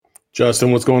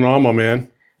Justin, what's going on, my man?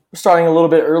 We're starting a little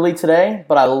bit early today,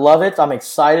 but I love it. I'm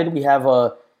excited. We have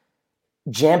a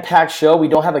jam-packed show. We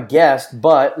don't have a guest,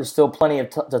 but there's still plenty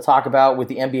to talk about with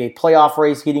the NBA playoff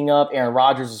race heating up, Aaron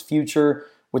Rodgers' future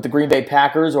with the Green Bay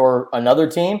Packers or another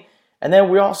team. And then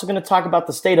we're also going to talk about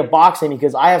the state of boxing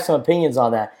because I have some opinions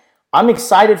on that. I'm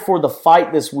excited for the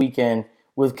fight this weekend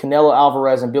with Canelo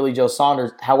Alvarez and Billy Joe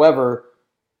Saunders. However,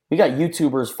 we got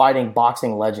YouTubers fighting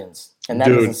boxing legends, and that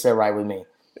doesn't sit right with me.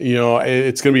 You know,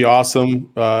 it's going to be awesome.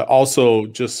 Also,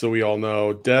 just so we all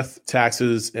know, death,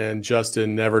 taxes, and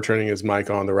Justin never turning his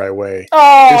mic on the right way.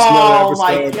 Oh,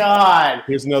 my God.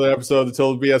 Here's another episode of the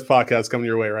Total BS podcast coming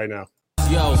your way right now.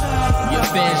 Yo, your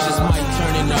fans just might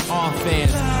turn into our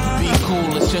fans. Be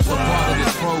cool, it's just a part of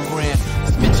this program.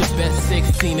 Spit your best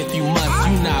 16 if you must.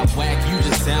 You not whack, you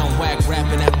just sound whack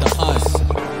rapping after us.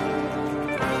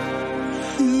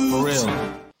 For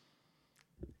real.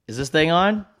 Is this thing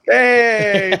on?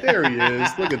 Hey, there he is.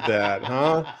 Look at that,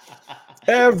 huh?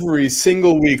 Every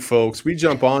single week, folks, we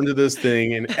jump onto this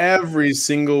thing, and every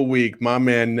single week, my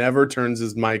man never turns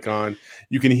his mic on.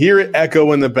 You can hear it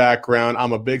echo in the background.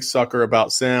 I'm a big sucker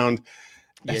about sound.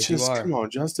 It's just, come on,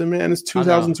 Justin, man. It's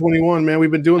 2021, man. We've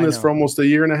been doing this for almost a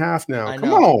year and a half now.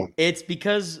 Come on. It's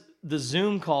because the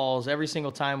Zoom calls, every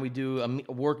single time we do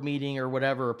a work meeting or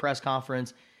whatever, a press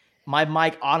conference, my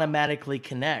mic automatically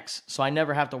connects, so I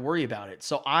never have to worry about it.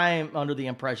 So I'm under the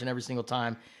impression every single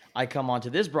time I come onto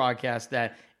this broadcast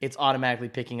that it's automatically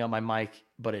picking up my mic,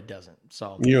 but it doesn't.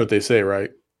 So you know what they say,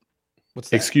 right? What's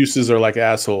that? Excuses are like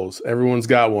assholes. Everyone's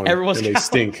got one, and they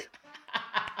stink.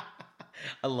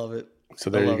 I love it. So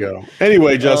there you go.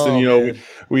 Anyway, Justin,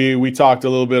 we talked a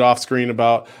little bit off screen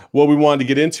about what we wanted to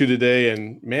get into today,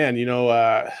 and man,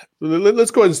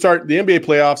 let's go ahead and start the NBA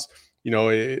playoffs. You know,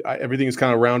 everything is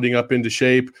kind of rounding up into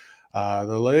shape.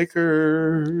 The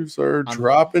Lakers are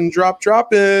dropping.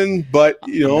 But,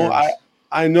 you know,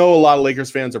 I know a lot of Lakers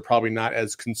fans are probably not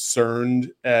as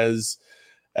concerned as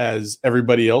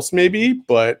everybody else maybe.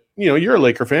 But, you know, you're a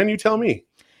Laker fan. You tell me.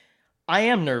 I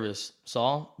am nervous,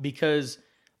 Saul, because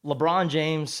LeBron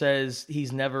James says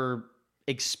he's never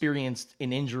experienced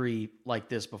an injury like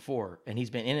this before. And he's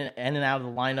been in and out of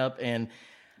the lineup. And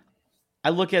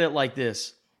I look at it like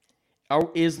this.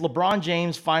 Is LeBron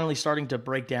James finally starting to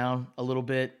break down a little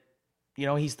bit? You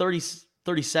know, he's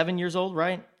 37 years old,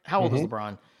 right? How old is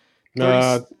LeBron?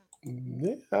 I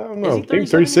don't know. I think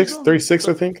 36,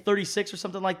 I think. 36 or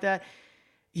something like that.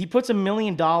 He puts $1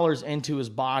 million into his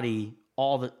body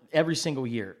every single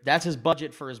year. That's his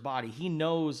budget for his body. He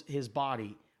knows his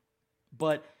body.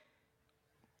 But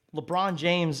LeBron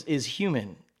James is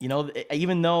human. You know,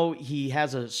 even though he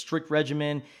has a strict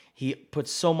regimen, he puts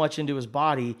so much into his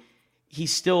body,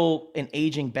 he's still an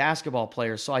aging basketball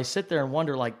player. So I sit there and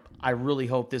wonder, I really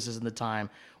hope this isn't the time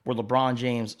where LeBron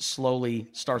James slowly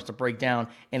starts to break down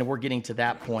and we're getting to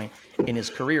that point in his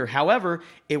career. However,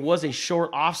 it was a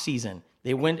short offseason.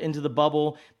 They went into the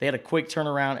bubble, they had a quick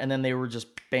turnaround, and then they were just,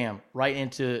 bam, right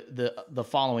into the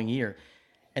following year.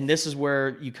 And this is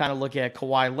where you kind of look at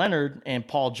Kawhi Leonard and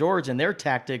Paul George and their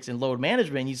tactics and load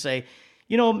management, and you say,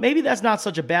 you know, maybe that's not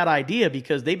such a bad idea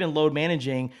because they've been load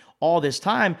managing all this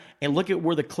time, and look at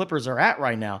where the Clippers are at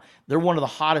right now. They're one of the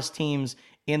hottest teams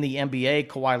in the NBA.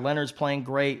 Kawhi Leonard's playing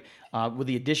great with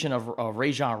the addition of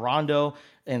Rajon Rondo,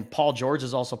 and Paul George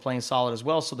is also playing solid as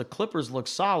well. So the Clippers look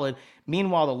solid.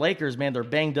 Meanwhile, the Lakers, man, they're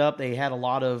banged up. They had a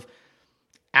lot of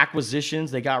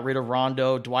acquisitions. They got rid of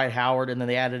Rondo, Dwight Howard, and then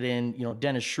they added in, you know,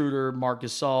 Dennis Schroeder, Marc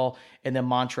Gasol, and then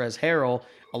Montrezl Harrell,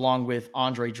 along with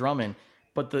Andre Drummond.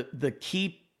 But the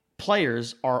key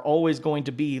players are always going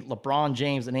to be LeBron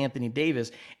James and Anthony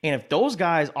Davis. And if those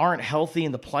guys aren't healthy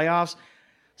in the playoffs,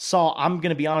 Saul, I'm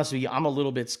going to be honest with you, I'm a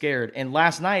little bit scared. And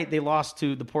last night they lost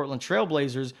to the Portland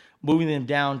Trailblazers, moving them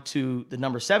down to the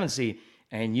number 7 seed.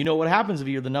 And you know what happens if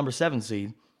you're the number 7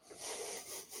 seed?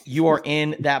 You are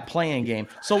in that play-in game.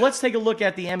 So let's take a look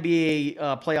at the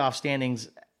NBA playoff standings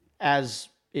as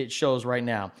it shows right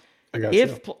now.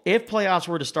 If playoffs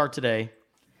were to start today,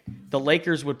 the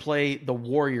Lakers would play the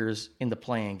Warriors in the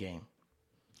play-in game.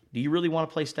 Do you really want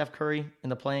to play Steph Curry in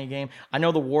the play-in game? I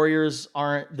know the Warriors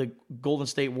aren't the Golden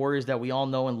State Warriors that we all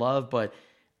know and love, but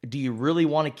do you really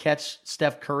want to catch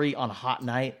Steph Curry on a hot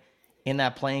night in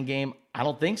that play-in game? I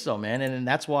don't think so, man. And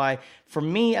that's why, for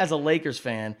me as a Lakers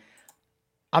fan,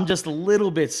 I'm just a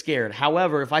little bit scared.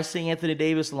 However, if I see Anthony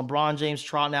Davis and LeBron James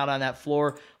trotting out on that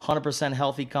floor, 100%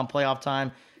 healthy come playoff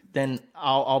time, then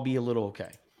I'll be a little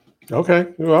okay. Okay.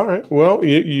 All right. Well,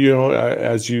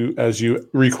 as you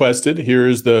requested, here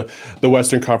is the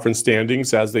Western Conference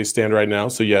standings as they stand right now.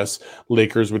 So yes,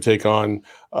 Lakers would take on.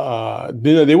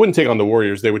 They wouldn't take on the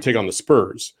Warriors. They would take on the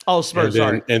Spurs. Oh, Spurs.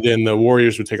 Sorry. And then the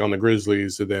Warriors would take on the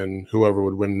Grizzlies, and then whoever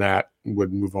would win that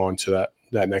would move on to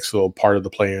that next little part of the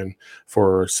play-in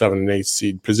for 7 and 8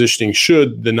 seed positioning.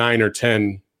 Should the 9 or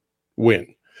 10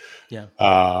 win.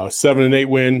 Yeah. 7 and 8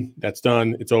 win. That's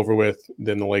done. It's over with.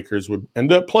 Then the Lakers would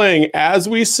end up playing, as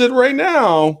we sit right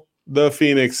now, the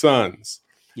Phoenix Suns.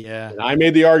 Yeah. And I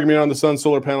made the argument on the Sun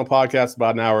Solar Panel podcast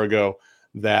about an hour ago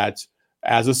that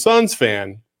as a Suns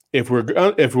fan, if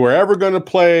we're ever going to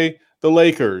play the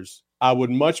Lakers, I would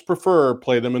much prefer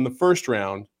play them in the first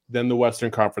round than the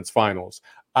Western Conference Finals.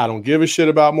 I don't give a shit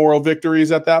about moral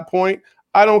victories at that point.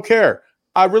 I don't care.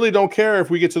 I really don't care if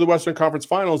we get to the Western Conference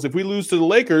Finals. If we lose to the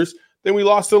Lakers, then we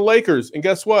lost to the Lakers. And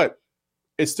guess what?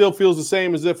 It still feels the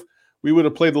same as if we would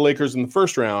have played the Lakers in the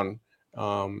first round.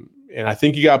 And I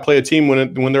think you got to play a team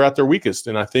when they're at their weakest.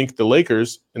 And I think the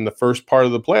Lakers in the first part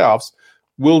of the playoffs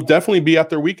will definitely be at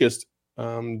their weakest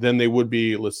than they would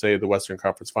be, let's say, the Western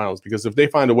Conference Finals. Because if they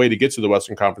find a way to get to the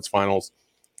Western Conference Finals,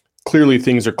 clearly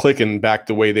things are clicking back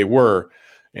the way they were,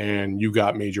 and you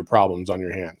got major problems on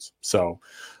your hands. So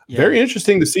very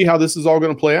interesting to see how this is all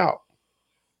going to play out.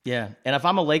 Yeah. And if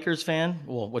I'm a Lakers fan,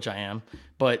 well, which I am,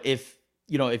 but if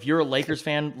you're a Lakers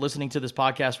fan listening to this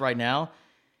podcast right now,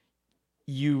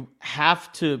 you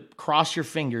have to cross your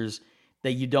fingers that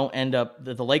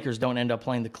the Lakers don't end up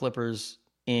playing the Clippers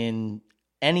in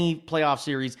any playoff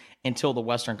series until the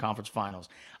Western Conference Finals.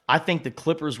 I think the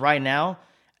Clippers right now,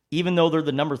 even though they're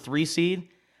the number 3 seed,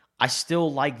 I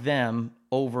still like them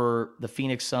over the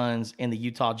Phoenix Suns and the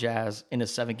Utah Jazz in a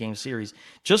 7-game series,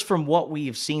 just from what we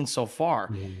have seen so far.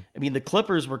 Mm-hmm. I mean, the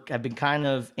Clippers have been kind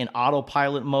of in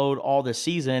autopilot mode all this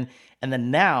season, and then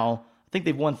now I think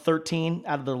they've won 13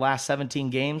 out of their last 17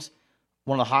 games.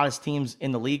 One of the hottest teams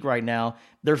in the league right now.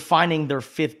 They're finding their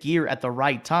 5th gear at the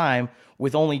right time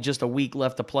with only just a week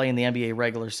left to play in the NBA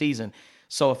regular season.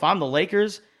 So if I'm the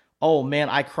Lakers, oh man,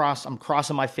 I'm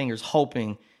crossing my fingers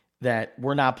hoping that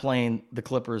we're not playing the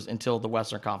Clippers until the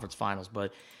Western Conference Finals.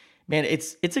 But man,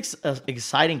 it's an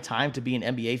exciting time to be an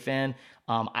NBA fan.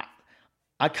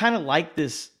 I kind of like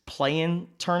this play-in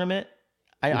tournament.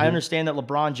 I understand that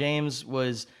LeBron James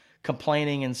was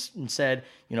complaining and said,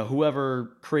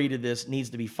 whoever created this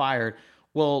needs to be fired.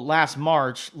 Well, last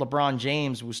March, LeBron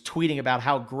James was tweeting about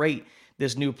how great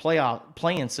this new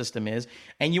play-in system is.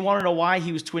 And you want to know why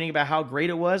he was tweeting about how great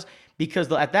it was?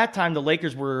 Because at that time, the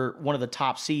Lakers were one of the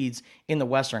top seeds in the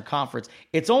Western Conference.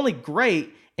 It's only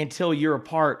great until you're a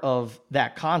part of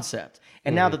that concept.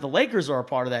 And now that the Lakers are a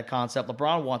part of that concept,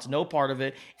 LeBron wants no part of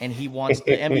it, and he wants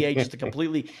the NBA just to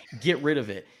completely get rid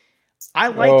of it. I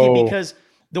like it because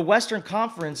the Western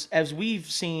Conference, as we've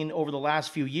seen over the last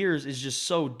few years, is just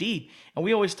so deep. And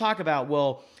we always talk about,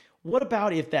 well, what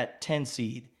about if that 10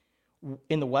 seed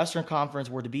in the Western Conference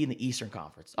were to be in the Eastern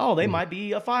Conference? Oh, they might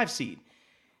be a 5 seed.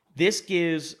 This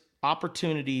gives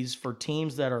opportunities for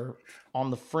teams that are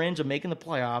on the fringe of making the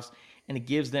playoffs, and it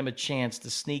gives them a chance to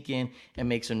sneak in and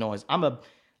make some noise. I'm an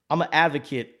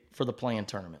advocate for the play-in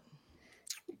tournament.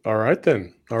 All right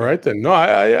then. No,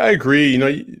 I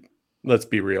agree. Let's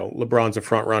be real. LeBron's a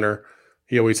front runner.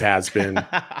 He always has been.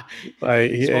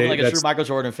 Spoken like a true Michael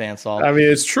Jordan fan, Saul. I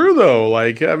mean, it's true though.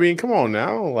 Come on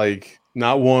now.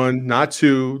 Not 1, not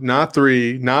 2, not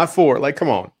 3, not 4. Come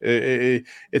on.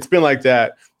 It's been like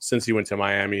that since he went to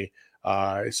Miami.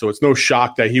 So it's no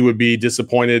shock that he would be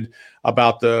disappointed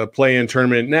about the play-in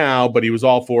tournament now, but he was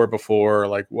all for it before,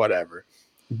 whatever.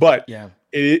 But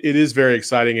it is very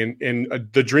exciting. And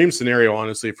the dream scenario,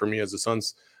 honestly, for me as a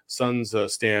Suns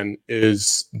stan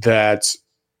is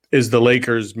the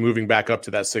Lakers moving back up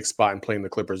to that 6th spot and playing the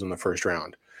Clippers in the first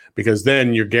round. Because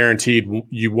then you're guaranteed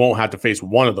you won't have to face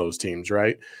one of those teams,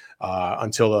 right?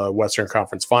 Until the Western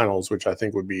Conference Finals, which I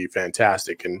think would be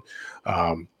fantastic. And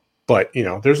but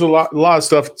there's a lot of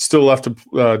stuff still left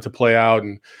to play out.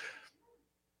 And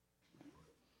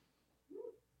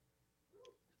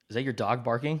is that your dog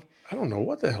barking? I don't know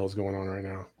what the hell's going on right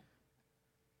now.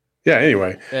 Yeah,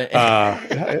 anyway,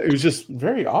 it was just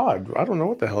very odd. I don't know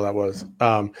what the hell that was.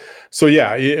 So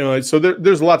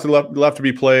there's a lot left to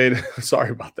be played. Sorry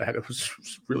about that. It was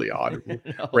really odd. No.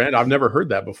 Rand, I've never heard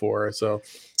that before. So,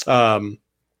 and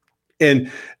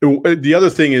the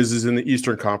other thing is in the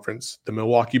Eastern Conference, the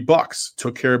Milwaukee Bucks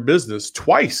took care of business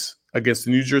twice against the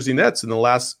New Jersey Nets in the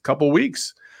last couple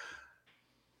weeks.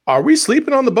 Are we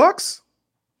sleeping on the Bucks?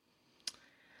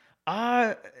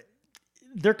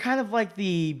 They're kind of like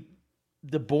the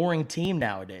boring team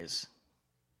nowadays,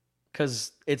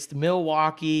 because it's the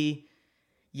Milwaukee.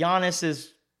 Giannis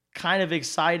is kind of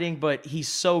exciting, but he's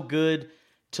so good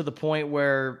to the point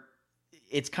where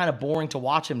it's kind of boring to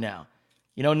watch him now.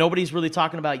 Nobody's really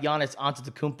talking about Giannis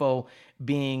Antetokounmpo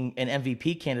being an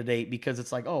MVP candidate because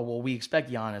it's like, oh, well, we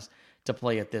expect Giannis to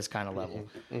play at this kind of level.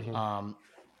 Mm-hmm.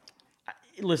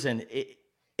 Listen,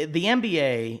 the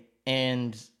NBA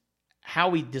and how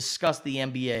we discuss the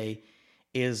NBA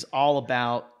is all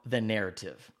about the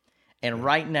narrative. And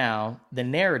right now, the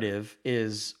narrative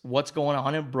is what's going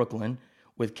on in Brooklyn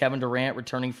with Kevin Durant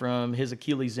returning from his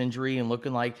Achilles injury and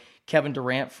looking like Kevin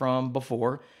Durant from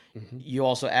before. Mm-hmm. You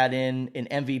also add in an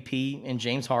MVP in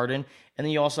James Harden, and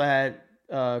then you also had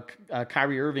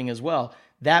Kyrie Irving as well.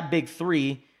 That big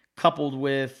three, coupled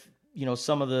with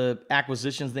some of the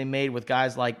acquisitions they made with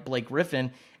guys like Blake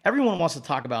Griffin, everyone wants to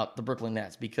talk about the Brooklyn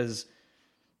Nets because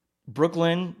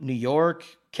Brooklyn, New York,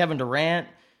 Kevin Durant,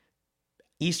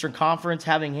 Eastern Conference,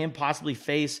 having him possibly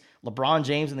face LeBron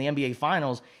James in the NBA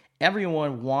Finals,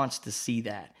 everyone wants to see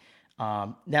that.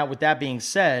 Now, with that being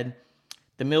said,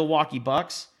 the Milwaukee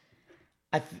Bucks,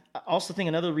 I also think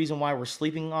another reason why we're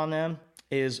sleeping on them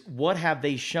is what have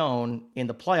they shown in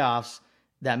the playoffs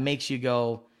that makes you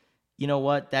go, you know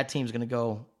what, that team's going to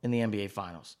go in the NBA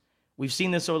Finals. We've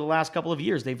seen this over the last couple of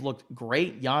years. They've looked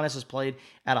great. Giannis has played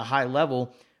at a high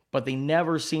level, but they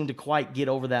never seem to quite get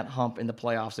over that hump in the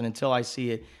playoffs. And until I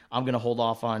see it, I'm going to hold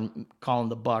off on calling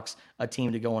the Bucks a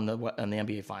team to go in the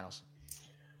NBA Finals.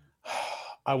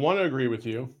 I want to agree with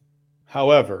you.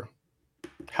 However,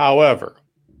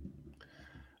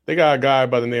 they got a guy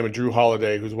by the name of Drew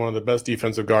Holiday, who's one of the best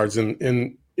defensive guards in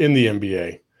the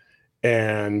NBA.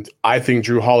 And I think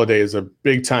Drew Holiday is a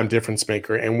big-time difference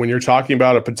maker. And when you're talking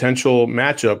about a potential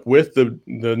matchup with the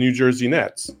New Jersey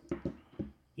Nets,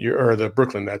 or the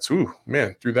Brooklyn Nets, threw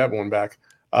that one back.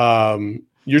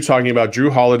 You're talking about Drew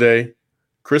Holiday,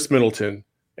 Chris Middleton,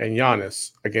 and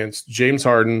Giannis against James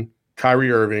Harden,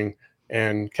 Kyrie Irving,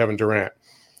 and Kevin Durant.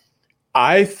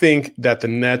 I think that the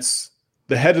Nets,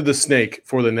 the head of the snake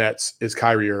for the Nets is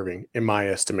Kyrie Irving, in my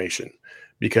estimation.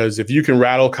 Because if you can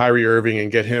rattle Kyrie Irving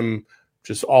and get him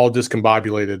just all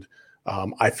discombobulated,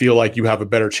 I feel like you have a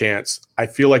better chance. I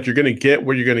feel like you're going to get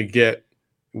what you're going to get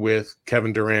with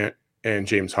Kevin Durant and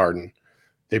James Harden.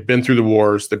 They've been through the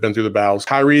wars. They've been through the battles.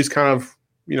 Kyrie's kind of,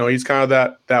 he's kind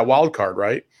of that wild card,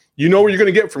 right? You know what you're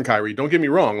going to get from Kyrie. Don't get me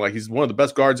wrong. Like, he's one of the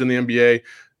best guards in the NBA.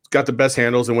 He's got the best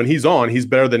handles. And when he's on, he's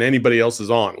better than anybody else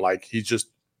is on. Like, he just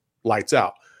lights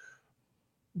out.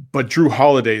 But Drew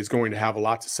Holiday is going to have a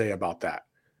lot to say about that.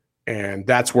 And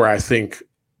that's where I think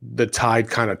the tide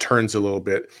kind of turns a little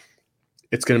bit.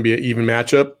 It's going to be an even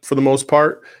matchup for the most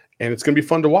part, and it's going to be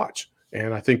fun to watch.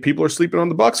 And I think people are sleeping on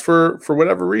the Bucks for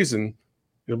whatever reason.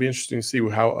 It'll be interesting to see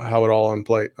how it all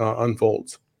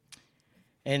unfolds.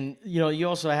 And, you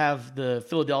also have the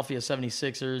Philadelphia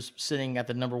 76ers sitting at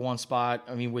the number one spot.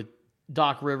 I mean, with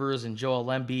Doc Rivers and Joel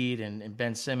Embiid and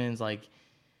Ben Simmons,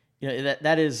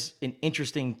 that is an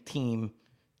interesting team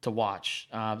to watch.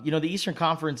 The Eastern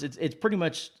Conference, it's pretty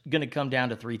much going to come down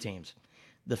to three teams: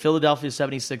 the Philadelphia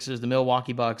 76ers, the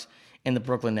Milwaukee Bucks, and the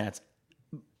Brooklyn Nets.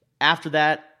 After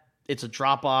that, it's a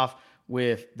drop-off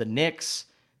with the Knicks,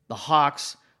 the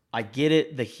Hawks. I get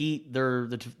it. The Heat, they're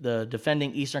the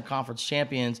defending Eastern Conference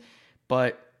champions,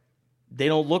 but they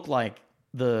don't look like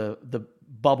the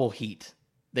bubble Heat.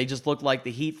 They just look like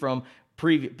the Heat from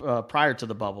prior to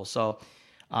the bubble. So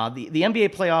the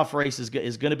NBA playoff race is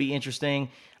going to be interesting.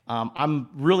 I'm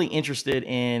really interested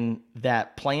in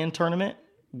that play-in tournament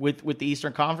with the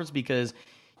Eastern Conference because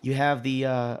you have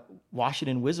the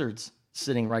Washington Wizards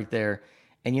sitting right there.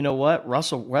 And you know what?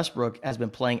 Russell Westbrook has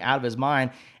been playing out of his mind.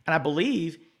 And I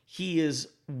believe he is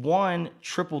one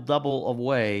triple-double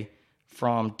away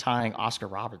from tying Oscar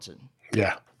Robertson.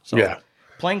 Yeah. So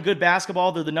playing good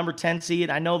basketball. They're the number 10 seed.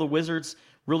 I know the Wizards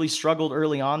really struggled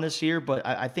early on this year, but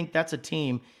I think that's a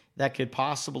team that could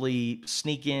possibly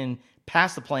sneak in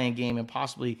past the play-in game and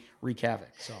possibly wreak havoc.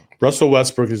 So Russell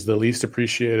Westbrook is the least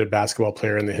appreciated basketball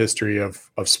player in the history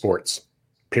of sports,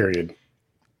 period.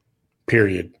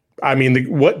 I mean,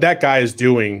 what that guy is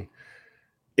doing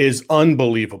is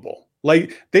unbelievable.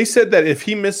 Like, they said that if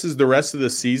he misses the rest of the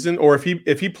season, or if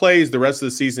he plays the rest of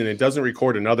the season and doesn't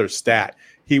record another stat,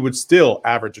 he would still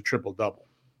average a triple-double.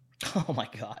 Oh, my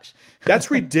gosh.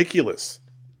 That's ridiculous.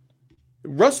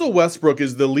 Russell Westbrook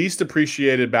is the least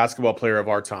appreciated basketball player of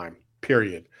our time,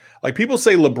 period. Like, people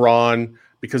say LeBron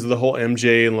because of the whole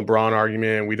MJ and LeBron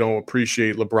argument. We don't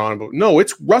appreciate LeBron. But no,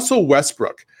 it's Russell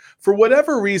Westbrook. For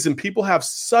whatever reason, people have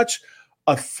such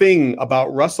a thing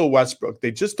about Russell Westbrook. They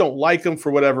just don't like him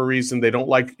for whatever reason. They don't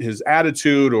like his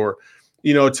attitude, or,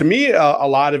 to me, a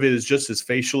lot of it is just his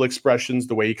facial expressions,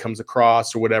 the way he comes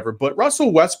across or whatever. But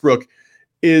Russell Westbrook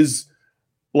is,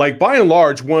 like, by and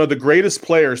large, one of the greatest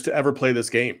players to ever play this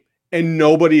game. And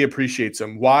nobody appreciates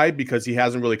him. Why? Because he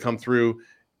hasn't really come through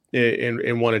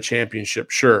and won a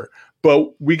championship, sure.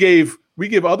 But we give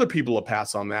other people a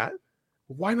pass on that.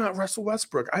 Why not Russell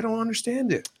Westbrook? I don't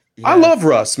understand it. Yeah. I love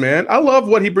Russ, man. I love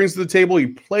what he brings to the table. He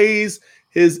plays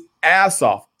his ass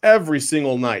off every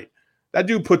single night. That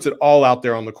dude puts it all out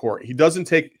there on the court. He doesn't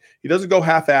go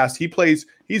half-assed.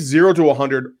 He's 0 to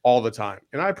 100 all the time.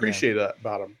 And I appreciate that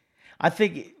about him. I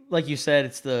think, like you said,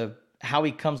 it's how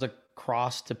he comes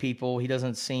across to people. He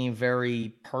doesn't seem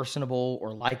very personable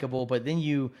or likable, but then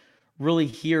you really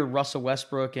hear Russell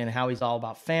Westbrook and how he's all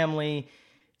about family,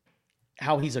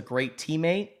 how he's a great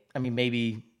teammate. I mean,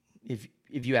 maybe if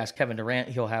you ask Kevin Durant,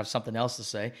 he'll have something else to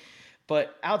say.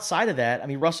 But outside of that, I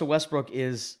mean, Russell Westbrook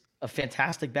is a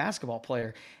fantastic basketball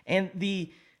player. And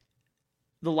the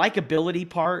likability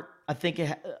part, I think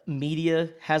media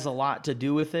has a lot to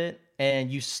do with it.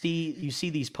 And you see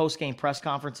these post-game press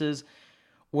conferences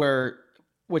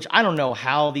which I don't know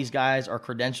how these guys are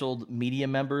credentialed media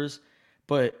members,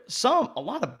 but a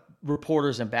lot of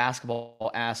reporters in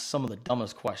basketball ask some of the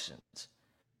dumbest questions.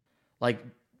 Like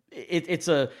it's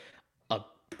a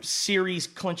series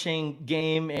clinching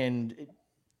game, and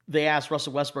they asked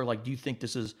Russell Westbrook, like, do you think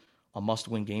this is a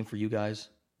must-win game for you guys?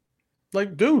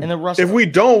 Like, dude, and then if we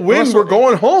don't win, we're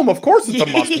going home. Of course it's a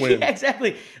must-win. Yeah,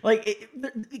 exactly. Like,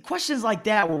 the questions like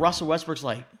that where Russell Westbrook's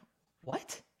like,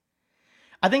 what?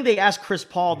 I think they asked Chris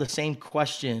Paul the same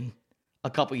question a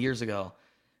couple years ago.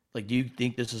 Like, do you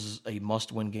think this is a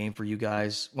must-win game for you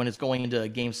guys when it's going into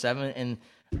Game 7? And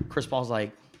Chris Paul's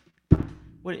like,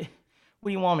 what do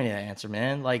you want me to answer,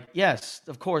 man? Like, yes,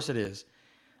 of course it is.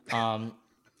 And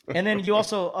then you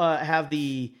also have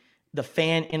the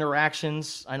fan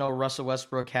interactions. I know Russell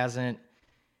Westbrook hasn't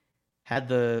had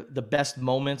the best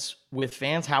moments with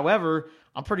fans. However,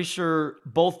 I'm pretty sure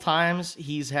both times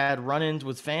he's had run-ins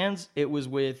with fans, it was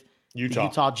with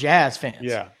Utah Jazz fans.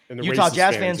 Yeah, and the Utah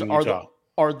Jazz fans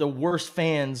are the worst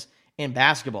fans in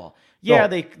basketball. Yeah,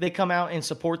 they come out and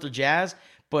support the Jazz,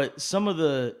 but some of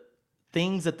the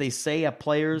things that they say at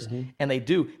players, and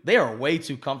they are way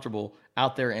too comfortable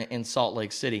out there in Salt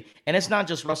Lake City. And it's not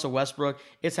just Russell Westbrook.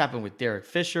 It's happened with Derek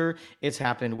Fisher. It's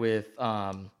happened with who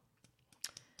are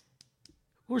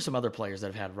some other players that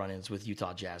have had run-ins with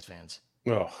Utah Jazz fans?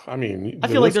 Oh, I mean, I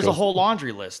feel like there's a whole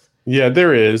laundry list. Yeah,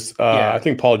 there is. I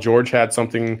think Paul George had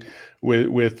something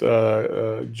with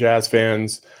Jazz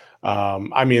fans.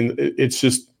 I mean, it's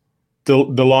just the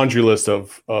laundry list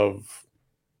of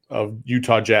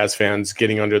Utah Jazz fans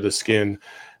getting under the skin,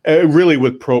 really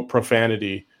with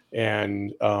profanity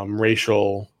and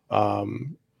racial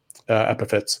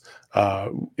epithets.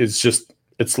 It's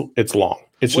long.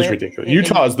 It's just ridiculous.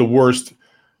 Utah is the worst.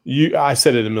 I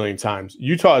said it a million times.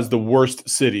 Utah is the worst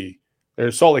city.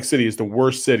 Salt Lake City is the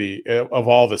worst city of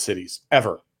all the cities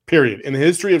ever, period. In the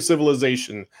history of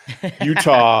civilization,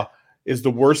 Utah is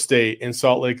the worst state, and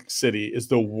Salt Lake City is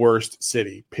the worst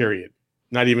city, period.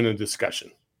 Not even a discussion.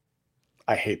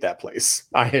 I hate that place.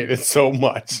 I hate it so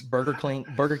much.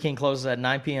 Burger King closes at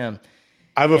 9 p.m.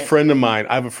 I have a friend of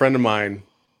mine.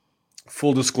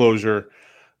 Full disclosure,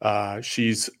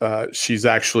 she's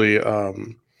actually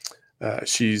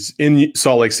she's in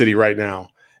Salt Lake City right now,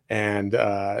 and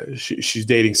she's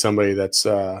dating somebody that's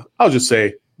I'll just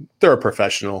say they're a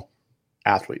professional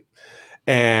athlete.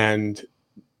 And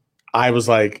I was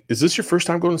like, "Is this your first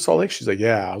time going to Salt Lake?" She's like,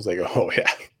 "Yeah." I was like, "Oh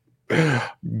yeah,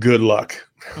 good luck."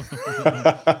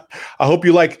 I hope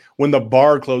you like when the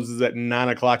bar closes at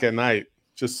 9:00 at night.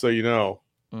 Just so you know.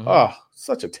 Oh,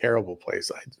 such a terrible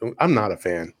place. I'm not a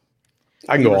fan.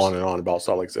 I can go on and on about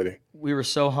Salt Lake City. We were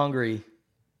so hungry,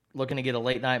 looking to get a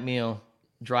late night meal,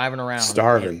 driving around,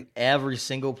 starving. Every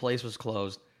single place was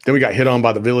closed. Then we got hit on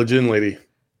by the Village Inn lady.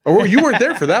 Oh, you weren't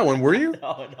there for that one, were you?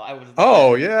 No, I wasn't.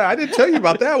 Oh, yeah, I didn't tell you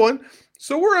about that one.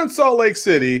 So we're in Salt Lake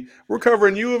City. We're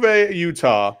covering U of A,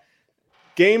 Utah.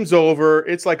 Game's over.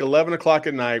 It's like 11:00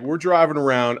 at night. We're driving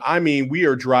around. I mean, we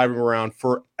are driving around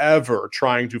forever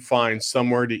trying to find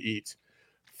somewhere to eat.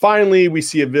 Finally, we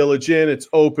see a Village Inn. It's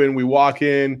open. We walk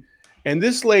in, and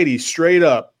this lady straight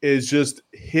up is just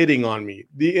hitting on me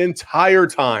the entire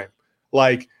time.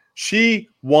 Like, she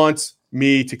wants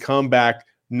me to come back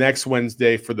next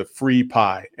Wednesday for the free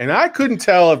pie. And I couldn't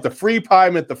tell if the free pie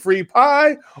meant the free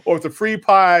pie or if the free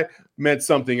pie meant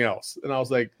something else. And I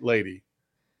was like, lady,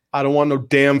 I don't want no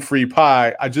damn free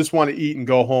pie. I just want to eat and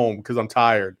go home because I'm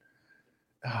tired.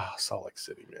 Salt Lake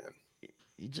City,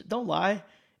 man. Don't lie.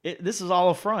 This is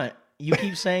all a front. You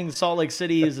keep saying Salt Lake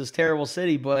City is this terrible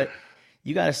city, but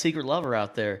You got a secret lover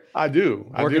out there. I do.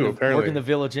 Apparently, working the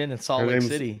Village Inn in Salt Lake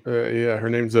City. Her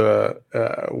name's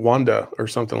Wanda or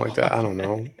something like that. I don't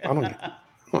know. I don't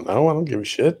know. I don't give a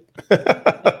shit.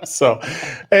 So,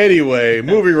 anyway,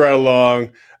 moving right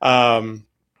along.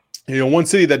 One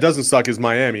city that doesn't suck is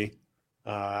Miami.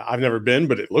 I've never been,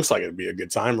 but it looks like it'd be a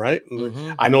good time, right?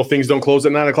 Mm-hmm. I know things don't close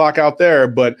at 9 o'clock out there,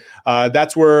 but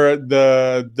that's where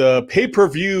the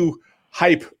pay-per-view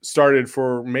hype started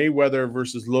for Mayweather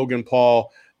versus Logan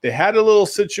Paul. They had a little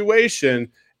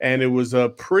situation, and it was a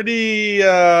pretty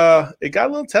it got a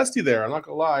little testy there. I'm not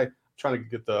gonna lie. I'm trying to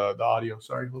get the audio.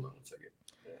 Sorry, hold on 1 second.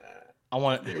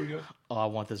 There we go. Oh, I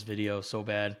want this video so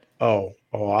bad. Oh,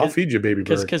 I'll feed you, baby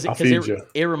bird. Because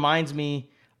it reminds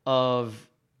me of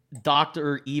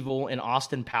Dr. Evil and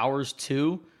Austin Powers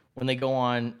 2 when they go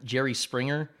on Jerry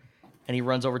Springer and he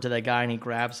runs over to that guy and he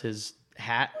grabs his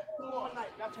hat.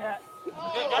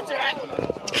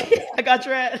 I got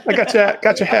your hat. I got your hat.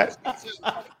 Got your hat.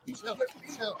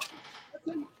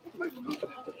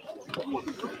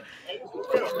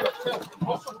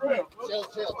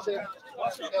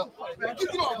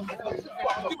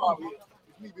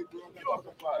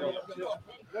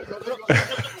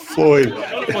 Floyd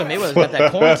Mayweather's got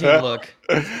that quarantine look.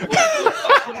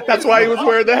 That's why he was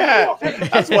wearing the hat.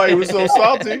 That's why he was so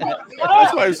salty.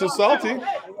 That's why he was so salty.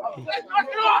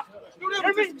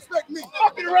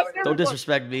 Don't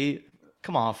disrespect me.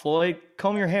 Come on, Floyd.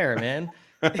 Comb your hair, man.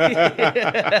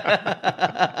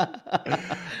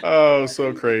 Oh,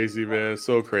 so crazy, man.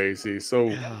 So crazy.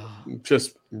 So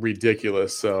just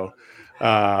ridiculous. So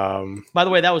by the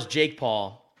way, that was Jake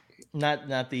Paul,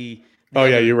 not the oh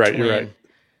yeah, you're right. Twin. You're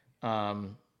right.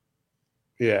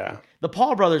 Yeah. The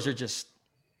Paul brothers are just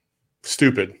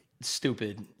stupid.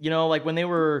 Like when they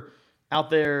were out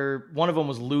there, one of them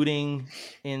was looting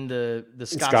in the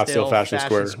Scottsdale Fashion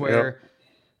Square.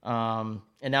 Yep.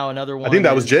 And now another one. I think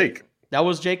that was Jake. That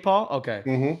was Jake Paul? Okay.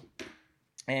 Mm-hmm.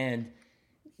 And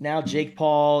now Jake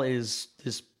Paul is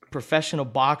this professional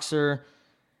boxer.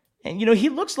 And, he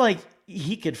looks like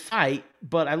he could fight,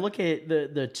 but I look at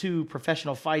the two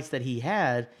professional fights that he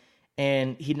had,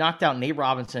 and he knocked out Nate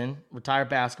Robinson, retired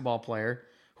basketball player,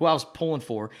 who I was pulling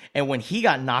for. And when he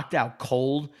got knocked out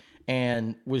cold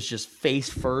and was just face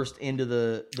first into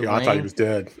the ring. I thought he was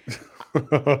dead.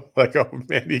 Like, oh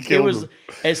man, he killed him.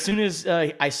 As soon as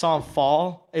I saw him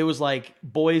fall, it was like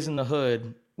Boys in the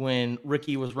Hood when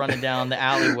Ricky was running down the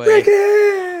alleyway.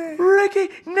 Ricky,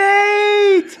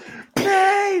 Nate,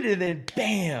 and then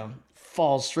bam,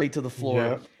 falls straight to the floor.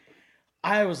 Yeah.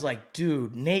 I was like,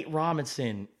 dude, Nate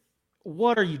Robinson,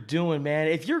 what are you doing, man?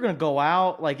 If you're gonna go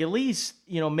out, like at least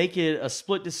make it a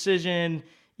split decision.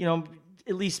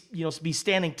 At least be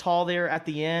standing tall there at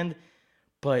the end.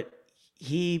 But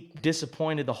he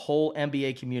disappointed the whole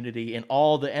NBA community and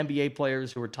all the NBA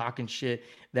players who were talking shit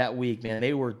that week, man.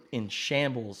 They were in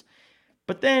shambles.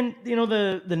 But then,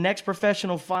 the next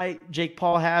professional fight Jake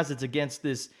Paul has, it's against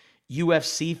this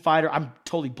UFC fighter. I'm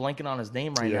totally blanking on his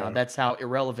name right now. That's how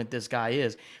irrelevant this guy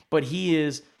is. But he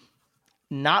is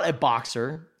not a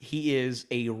boxer. He is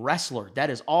a wrestler. That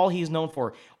is all he's known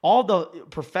for. All the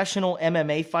professional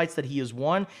MMA fights that he has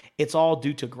won, it's all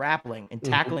due to grappling and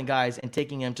tackling guys and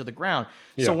taking them to the ground.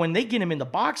 Yeah. So when they get him in the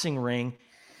boxing ring,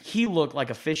 he looked like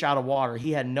a fish out of water.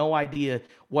 He had no idea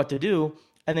what to do.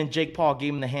 And then Jake Paul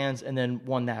gave him the hands and then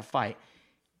won that fight.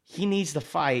 He needs to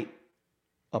fight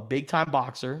a big-time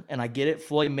boxer. And I get it.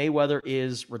 Floyd Mayweather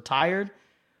is retired.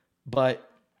 But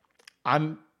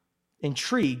I'm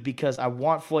intrigued because I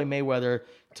want Floyd Mayweather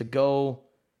to go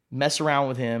mess around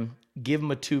with him, give him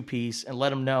a two-piece, and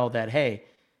let him know that, hey,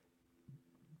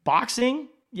 boxing,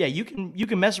 yeah, you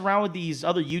can mess around with these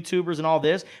other YouTubers and all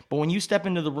this, but when you step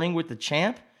into the ring with the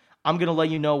champ, I'm going to let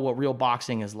you know what real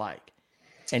boxing is like.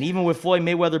 And even with Floyd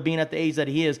Mayweather being at the age that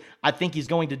he is, I think he's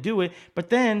going to do it. But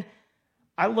then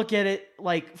I look at it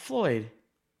like, Floyd,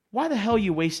 why the hell are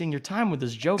you wasting your time with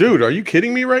this joke? Dude, are you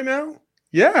kidding me right now?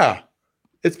 Yeah.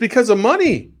 It's because of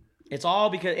money. It's all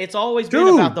because it's always been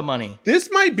about the money. This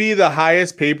might be the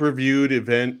highest pay-per-viewed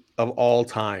event of all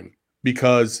time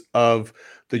because of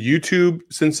the YouTube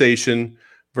sensation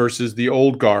versus the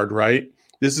old guard, right?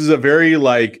 This is a very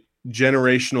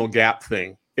generational gap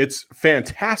thing. It's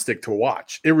fantastic to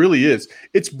watch. It really is.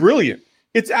 It's brilliant.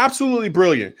 It's absolutely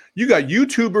brilliant. You got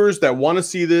YouTubers that want to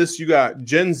see this. You got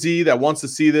Gen Z that wants to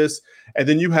see this. And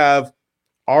then you have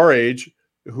our age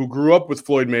who grew up with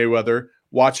Floyd Mayweather,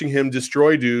 watching him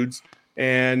destroy dudes.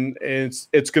 And it's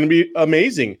going to be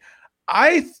amazing.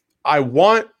 I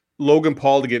want Logan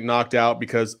Paul to get knocked out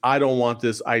because I don't want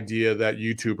this idea that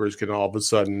YouTubers can all of a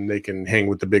sudden they can hang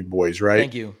with the big boys, right?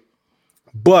 Thank you.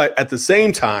 But at the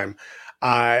same time,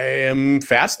 I am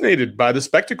fascinated by the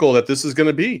spectacle that this is going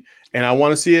to be, and I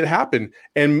want to see it happen.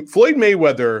 And Floyd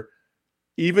Mayweather,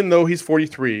 even though he's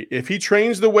 43, if he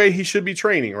trains the way he should be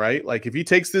training, right? Like if he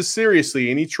takes this seriously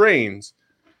and he trains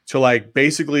to like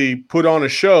basically put on a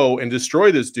show and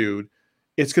destroy this dude,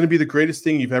 it's going to be the greatest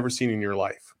thing you've ever seen in your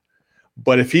life.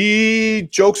 But if he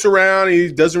jokes around,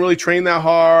 he doesn't really train that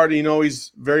hard,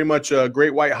 he's very much a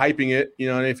great white hyping it,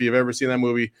 and if you've ever seen that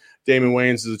movie, Damon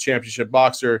Wayans is a championship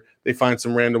boxer. They find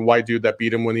some random white dude that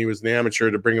beat him when he was an amateur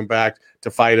to bring him back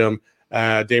to fight him.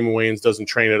 Damon Wayans doesn't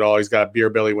train at all. He's got a beer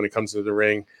belly when he comes into the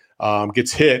ring,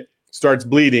 gets hit, starts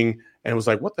bleeding, and was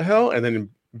like, what the hell? And then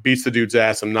beats the dude's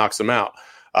ass and knocks him out.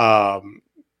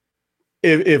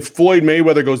 If Floyd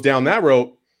Mayweather goes down that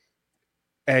road,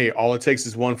 hey, all it takes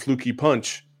is one fluky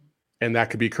punch, and that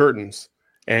could be curtains.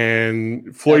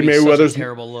 And Floyd Mayweather's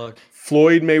terrible look.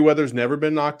 Floyd Mayweather's never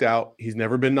been knocked out. He's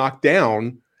never been knocked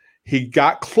down. He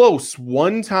got close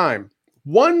one time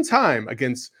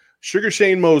against Sugar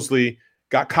Shane Mosley,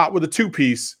 got caught with a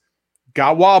two-piece,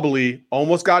 got wobbly,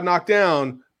 almost got knocked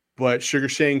down, but Sugar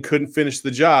Shane couldn't finish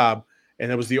the job. And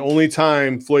that was the only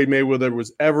time Floyd Mayweather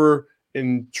was ever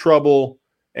in trouble.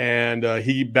 And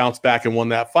he bounced back and won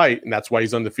that fight. And that's why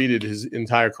he's undefeated his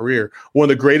entire career. One of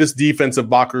the greatest defensive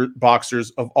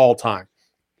boxers of all time.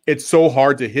 It's so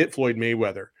hard to hit Floyd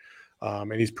Mayweather.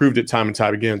 And he's proved it time and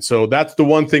time again. So that's the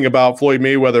one thing about Floyd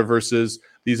Mayweather versus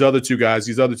these other two guys.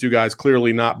 These other two guys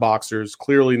clearly not boxers,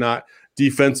 clearly not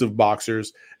defensive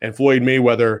boxers. And Floyd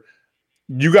Mayweather,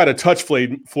 you got to touch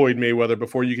Floyd Mayweather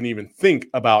before you can even think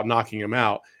about knocking him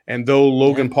out. And though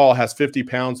Logan Paul has 50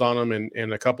 pounds on him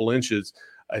and a couple inches,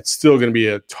 it's still going to be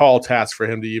a tall task for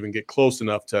him to even get close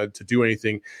enough to do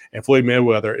anything. And Floyd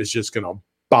Mayweather is just going to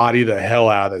body the hell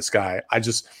out of this guy.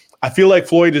 I feel like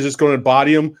Floyd is just going to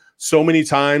body him so many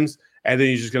times, and then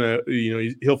he's just going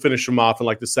to, he'll finish him off in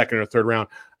like the second or third round.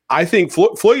 I think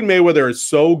Floyd Mayweather is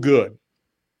so good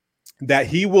that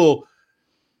he will,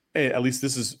 at least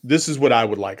this is what I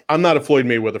would like. I'm not a Floyd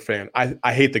Mayweather fan.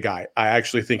 I hate the guy. I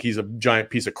actually think he's a giant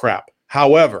piece of crap.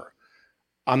 However,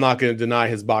 I'm not going to deny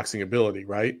his boxing ability,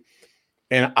 right?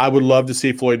 And I would love to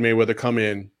see Floyd Mayweather come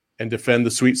in and defend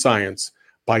the sweet science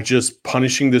by just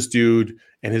punishing this dude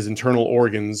and his internal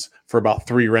organs for about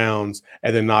 3 rounds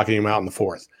and then knocking him out in the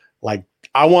 4th. Like,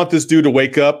 I want this dude to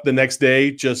wake up the next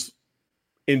day just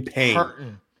in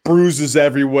pain, bruises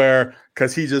everywhere,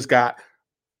 because he just got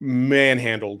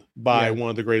manhandled by one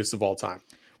of the greatest of all time.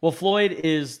 Well, Floyd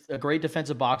is a great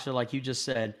defensive boxer, like you just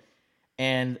said,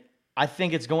 and I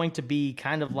think it's going to be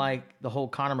kind of like the whole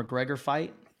Conor McGregor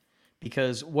fight,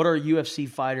 because what are UFC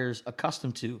fighters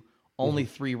accustomed to? Only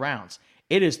 3 rounds.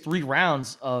 It is 3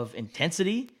 rounds of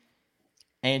intensity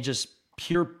and just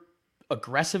pure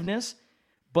aggressiveness.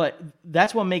 But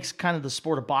that's what makes kind of the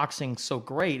sport of boxing so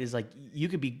great, is like you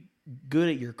could be good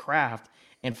at your craft,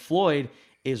 and Floyd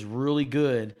is really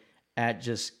good at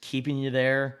just keeping you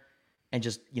there and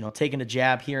just, taking a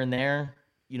jab here and there,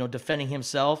 defending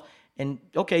himself. And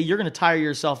okay, you're going to tire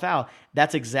yourself out.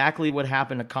 That's exactly what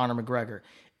happened to Conor McGregor.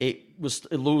 It was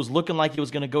looking like he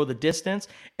was going to go the distance,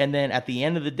 and then at the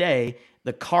end of the day,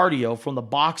 the cardio from the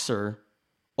boxer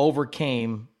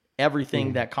overcame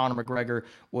everything that Conor McGregor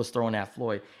was throwing at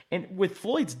Floyd. And with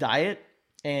Floyd's diet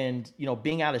and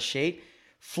being out of shape,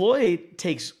 Floyd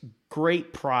takes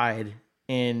great pride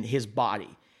in his body.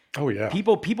 Oh yeah.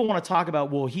 People want to talk about,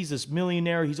 well, he's this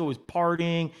millionaire, he's always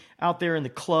partying out there in the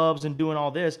clubs and doing all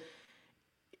this.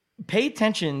 Pay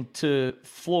attention to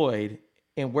Floyd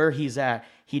and where he's at.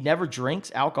 He never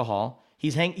drinks alcohol.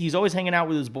 He's always hanging out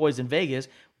with his boys in Vegas,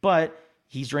 but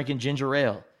he's drinking ginger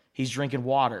ale. He's drinking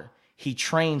water. He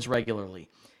trains regularly.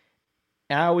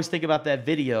 And I always think about that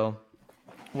video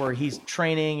where he's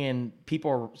training and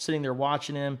people are sitting there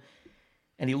watching him,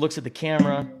 and he looks at the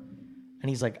camera and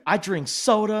he's like, I drink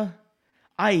soda,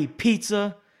 I eat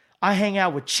pizza, I hang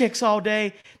out with chicks all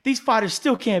day. These fighters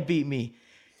still can't beat me.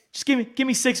 Just give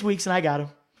me 6 weeks and I got him.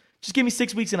 Just give me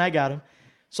 6 weeks and I got him.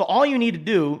 So all you need to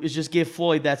do is just give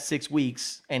Floyd that 6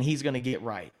 weeks and he's going to get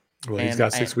right. Well, he's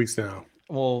got 6 weeks now.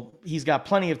 Well, he's got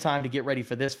plenty of time to get ready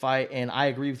for this fight. And I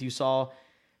agree with you, Saul.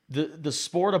 The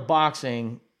sport of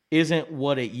boxing isn't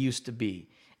what it used to be.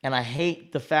 And I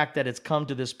hate the fact that it's come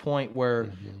to this point where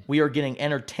we are getting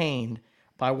entertained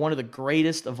by one of the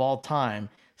greatest of all time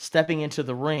stepping into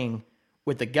the ring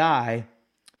with a guy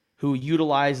who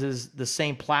utilizes the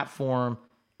same platform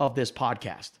of this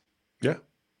podcast. Yeah.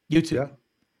 YouTube.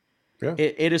 Yeah.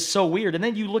 It is so weird. And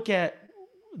then you look at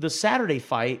the Saturday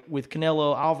fight with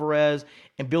Canelo Alvarez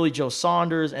and Billy Joe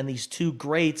Saunders and these two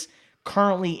greats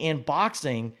currently in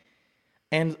boxing.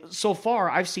 And so far,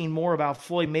 I've seen more about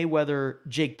Floyd Mayweather,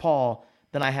 Jake Paul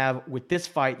than I have with this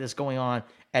fight that's going on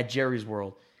at Jerry's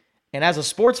World. And as a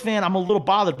sports fan, I'm a little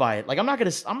bothered by it. Like, I'm not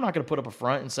gonna put up a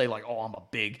front and say like, oh, I'm a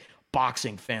big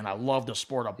boxing fan. I love the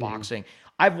sport of boxing.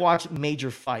 I've watched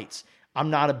major fights. I'm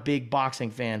not a big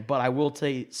boxing fan, but I will tell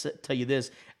you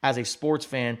this, as a sports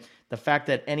fan, the fact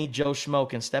that any Joe Schmo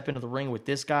can step into the ring with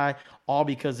this guy, all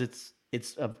because it's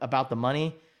about the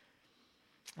money.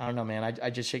 I don't know, man. I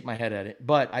just shake my head at it.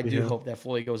 But I do hope that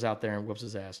Floyd goes out there and whoops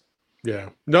his ass. Yeah.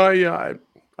 No, yeah,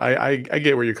 I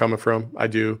get where you're coming from. I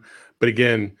do. But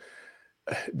again,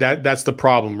 that's the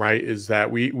problem, right? Is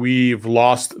that we've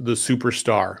lost the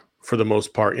superstar for the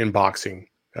most part in boxing.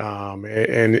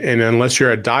 And unless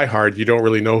you're a diehard, you don't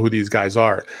really know who these guys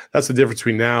are. That's the difference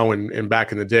between now and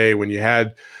back in the day when you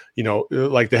had,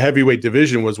 like the heavyweight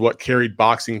division was what carried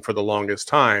boxing for the longest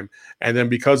time. And then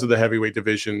because of the heavyweight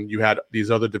division, you had these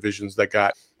other divisions that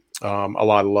got a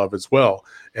lot of love as well.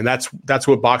 And that's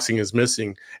what boxing is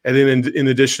missing. And then in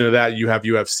addition to that, you have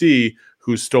UFC,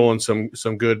 who's stolen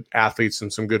some good athletes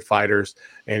and some good fighters,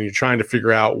 and you're trying to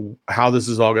figure out how this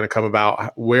is all going to come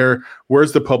about.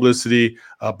 Where's the publicity?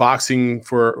 Boxing,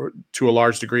 to a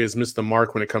large degree, has missed the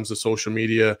mark when it comes to social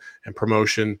media and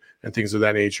promotion and things of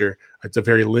that nature. It's a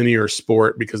very linear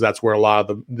sport because that's where a lot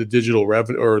of the digital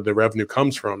revenue or the revenue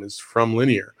comes from, is from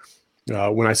linear.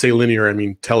 When I say linear, I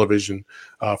mean television,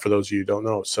 for those of you who don't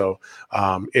know. So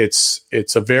it's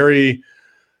a very...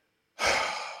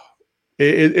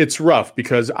 It's rough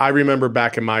because I remember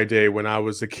back in my day when I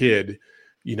was a kid,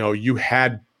 you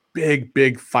had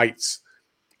big fights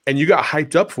and you got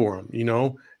hyped up for them,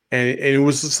 and it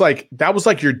was just like, that was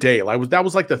like your day. That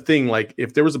was like the thing. Like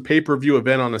if there was a pay-per-view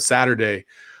event on a Saturday,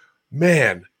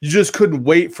 man, you just couldn't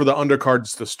wait for the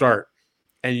undercards to start.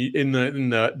 And in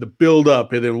the build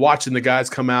up and then watching the guys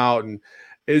come out, and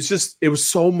it was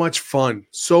so much fun.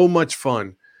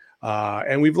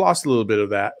 And we've lost a little bit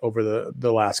of that over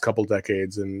the last couple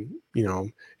decades. And,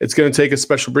 it's going to take a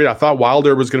special breed. I thought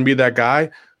Wilder was going to be that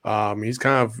guy. He's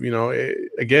kind of,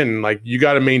 again, like you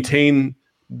got to maintain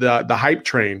the hype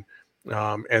train.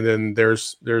 And then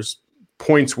there's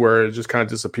points where it just kind of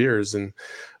disappears, and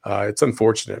it's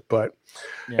unfortunate. But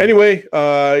anyway,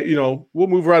 we'll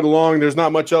move right along. There's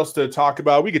not much else to talk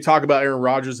about. We could talk about Aaron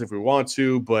Rodgers if we want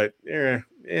to, but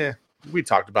we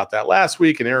talked about that last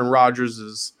week, and Aaron Rodgers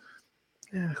is...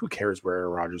 who cares where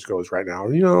Aaron Rodgers goes right now?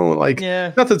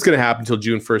 Nothing's going to happen until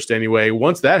June 1st anyway.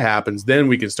 Once that happens, then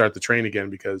we can start the train again,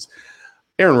 because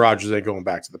Aaron Rodgers ain't going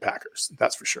back to the Packers.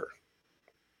 That's for sure.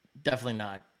 Definitely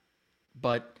not.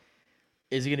 But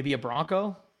is he going to be a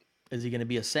Bronco? Is he going to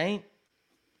be a Saint?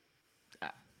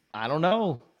 I don't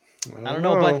know. I don't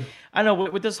know. But I know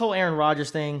with this whole Aaron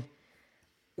Rodgers thing,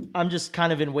 I'm just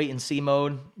kind of in wait and see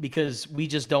mode because we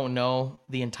just don't know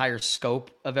the entire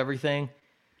scope of everything.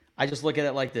 I just look at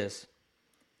it like this.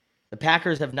 The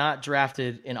Packers have not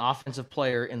drafted an offensive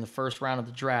player in the first round of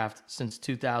the draft since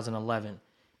 2011.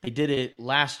 They did it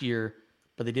last year,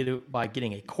 but they did it by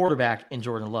getting a quarterback in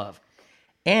Jordan Love.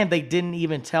 And they didn't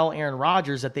even tell Aaron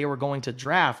Rodgers that they were going to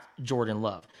draft Jordan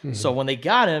Love. Mm-hmm. So when they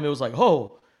got him, it was like,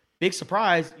 oh, big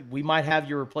surprise. We might have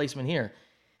your replacement here.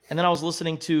 And then I was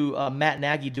listening to Matt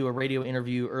Nagy do a radio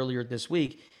interview earlier this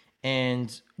week.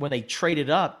 And when they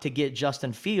traded up to get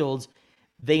Justin Fields,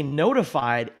 they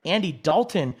notified Andy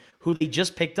Dalton, who they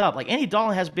just picked up. Like, Andy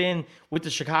Dalton has been with the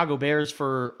Chicago Bears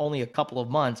for only a couple of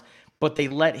months, but they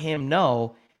let him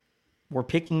know, we're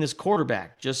picking this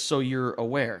quarterback, just so you're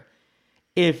aware.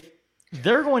 If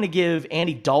they're going to give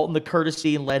Andy Dalton the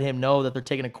courtesy and let him know that they're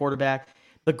taking a quarterback,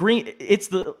 it's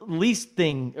the least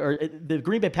thing, or the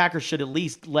Green Bay Packers should at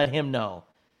least let him know,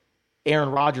 Aaron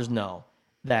Rodgers know,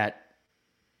 that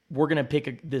we're going to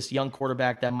pick this young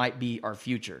quarterback that might be our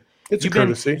future. It's a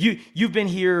courtesy. You've been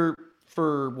here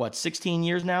for, 16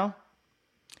 years now?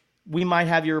 We might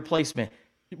have your replacement.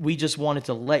 We just wanted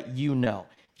to let you know.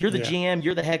 You're the GM.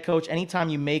 You're the head coach. Anytime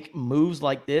you make moves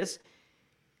like this,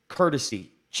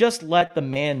 courtesy. Just let the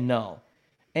man know.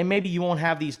 And maybe you won't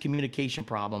have these communication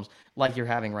problems like you're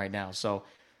having right now. So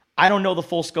I don't know the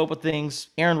full scope of things.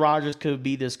 Aaron Rodgers could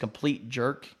be this complete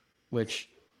jerk, which,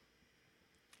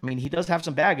 he does have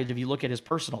some baggage if you look at his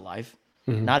personal life.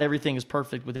 Mm-hmm. Not everything is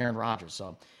perfect with Aaron Rodgers.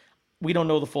 So we don't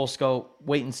know the full scope.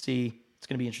 Wait and see. It's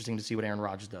going to be interesting to see what Aaron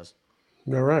Rodgers does.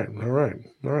 All right.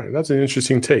 That's an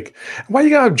interesting take. Why you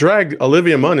got to drag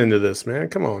Olivia Munn into this, man?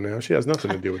 Come on now. She has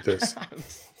nothing to do with this.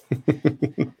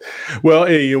 Well,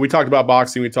 we talked about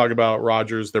boxing. We talked about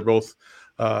Rodgers. They're both,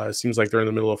 seems like they're in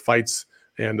the middle of fights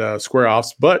and square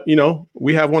offs. But,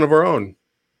 we have one of our own.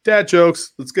 Dad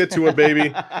jokes. Let's get to it,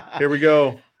 baby. Here we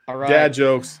go. All right. Dad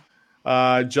jokes.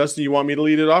 Justin, you want me to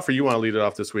lead it off, or you want to lead it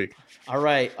off this week? All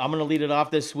right, I'm going to lead it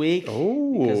off this week.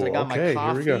 Oh, because I got my okay.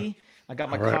 coffee. Here we go. I got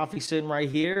my coffee sitting right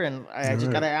here, and I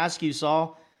just got to ask you,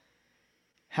 Saul,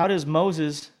 how does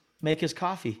Moses make his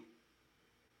coffee?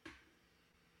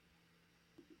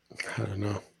 I don't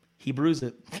know. He brews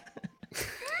it.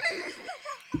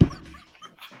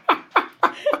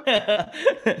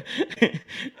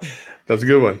 That's a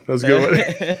good one. That's a good one.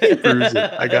 He brews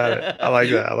it. I got it. I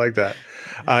like that.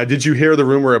 Did you hear the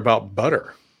rumor about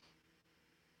butter?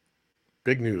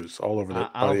 Big news all over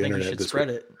the, I don't the think internet you should this spread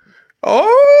week. it.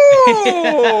 Oh,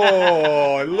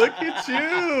 look at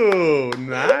you.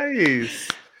 Nice.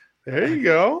 There you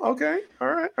go. Okay. All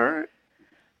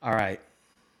right.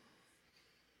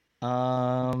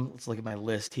 Let's look at my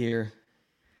list here.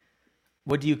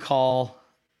 What do you call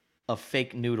a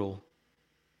fake noodle?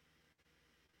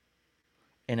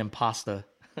 An impasta.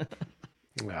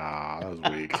 That was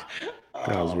weak.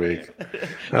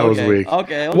 That was weak.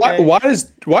 Okay.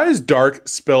 Why is dark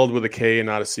spelled with a K and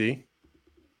not a C?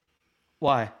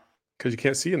 Why? Because you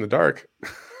can't see in the dark.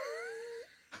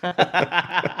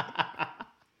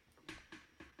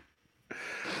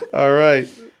 All right.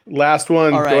 Last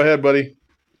one. All right. Go ahead, buddy.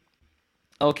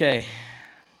 Okay.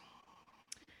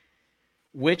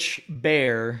 Which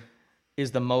bear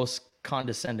is the most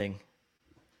condescending?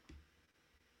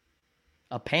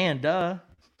 A panda.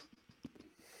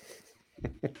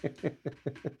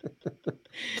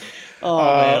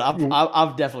 Man,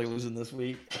 I'm definitely losing this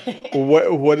week.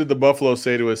 What did the buffalo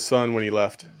say to his son when he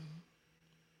left?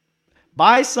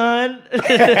 Bye, son. All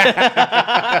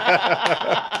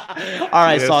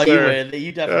right, Yes, Saul, sir. you win.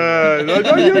 You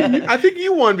definitely win. I think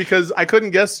you won because I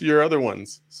couldn't guess your other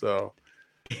ones. So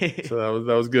that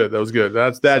was good. That was good.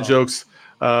 That's dad jokes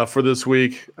for this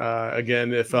week.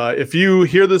 Again, if you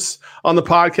hear this on the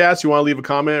podcast, you want to leave a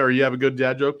comment or you have a good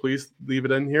dad joke, please leave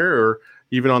it in here, or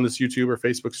even on this YouTube or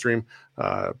Facebook stream,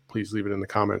 please leave it in the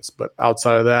comments. But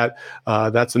outside of that,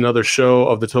 that's another show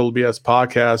of the Total BS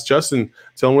podcast. Justin,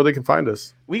 tell them where they can find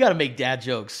us. We got to make dad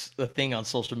jokes a thing on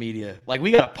social media. Like,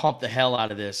 we got to pump the hell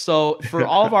out of this. So for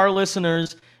all of our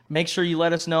listeners, make sure you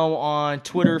let us know on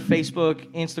Twitter,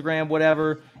 Facebook, Instagram,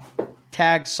 whatever.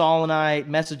 Tag Saul and I,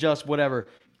 message us, whatever.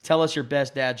 Tell us your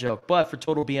best dad joke. But for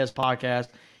Total BS Podcast,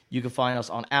 you can find us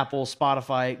on Apple,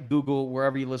 Spotify, Google,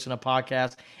 wherever you listen to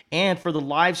podcasts. And for the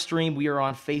live stream, we are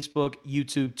on Facebook,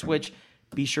 YouTube, Twitch.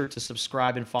 Be sure to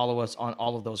subscribe and follow us on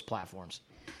all of those platforms.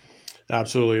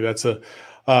 Absolutely.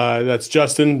 That's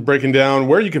Justin breaking down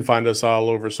where you can find us all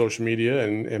over social media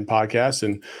and podcasts.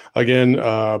 And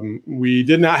again, we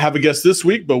did not have a guest this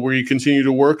week, but we continue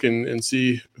to work and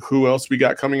see who else we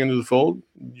got coming into the fold.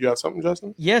 You got something,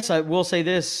 Justin? Yes, I will say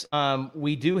this.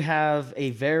 We do have a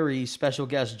very special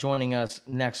guest joining us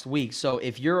next week. So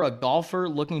if you're a golfer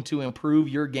looking to improve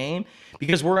your game,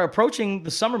 because we're approaching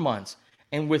the summer months,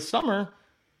 and with summer,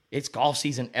 it's golf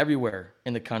season everywhere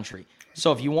in the country.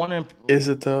 So if you want to... Is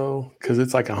it though? Because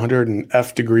it's like 100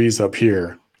 degrees up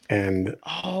here. And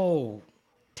 $10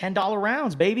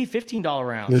 rounds, baby. $15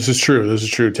 rounds. This is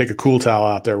true. Take a cool towel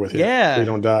out there with you. Yeah. So you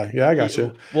don't die. Yeah, I got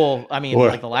you. Well, I mean,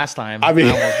 like the last time, I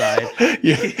almost died.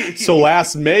 Yeah. So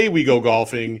last May we go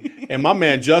golfing, and my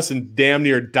man Justin damn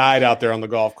near died out there on the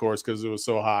golf course because it was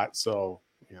so hot. So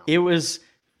It was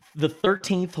the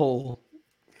 13th hole.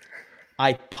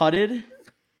 I putted.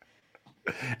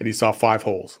 And he saw 5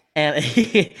 holes. And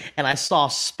I saw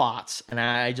spots, and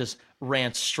I just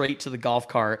ran straight to the golf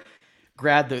cart,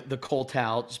 grabbed the cold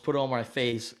towel, just put it on my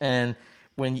face. And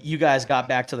when you guys got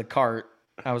back to the cart,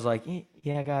 I was like,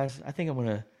 yeah, guys, I think I'm going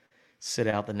to sit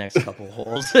out the next couple of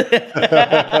holes.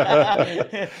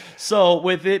 So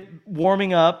with it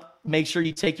warming up, make sure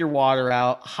you take your water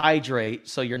out, hydrate,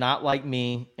 so you're not like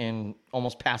me and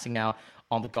almost passing out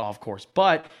on the golf course.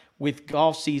 But with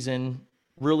golf season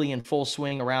really in full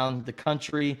swing around the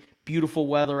country, beautiful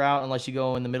weather out, unless you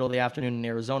go in the middle of the afternoon in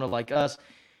Arizona like us.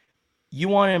 You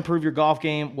want to improve your golf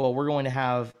game? Well, we're going to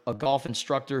have a golf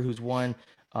instructor who's won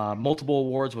multiple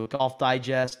awards with Golf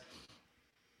Digest,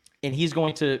 and he's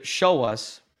going to show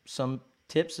us some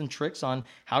tips and tricks on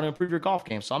how to improve your golf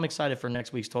game. So I'm excited for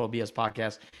next week's Total BS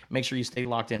podcast. Make sure you stay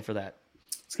locked in for that.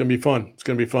 It's going to be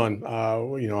fun.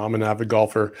 I'm an avid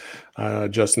golfer.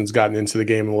 Justin's gotten into the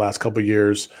game in the last couple of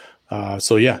years.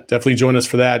 So yeah, definitely join us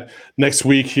for that next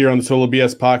week here on the Total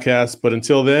BS podcast. But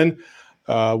until then,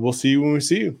 we'll see you when we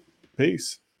see you.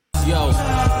 Peace. Yo,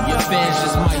 your fans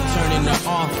just might turn into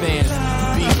our fans.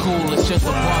 Be cool, it's just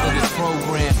a part of this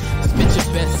program. Spit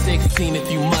your best 16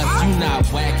 if you must. You not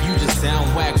whack, you just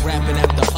sound whack rapping at the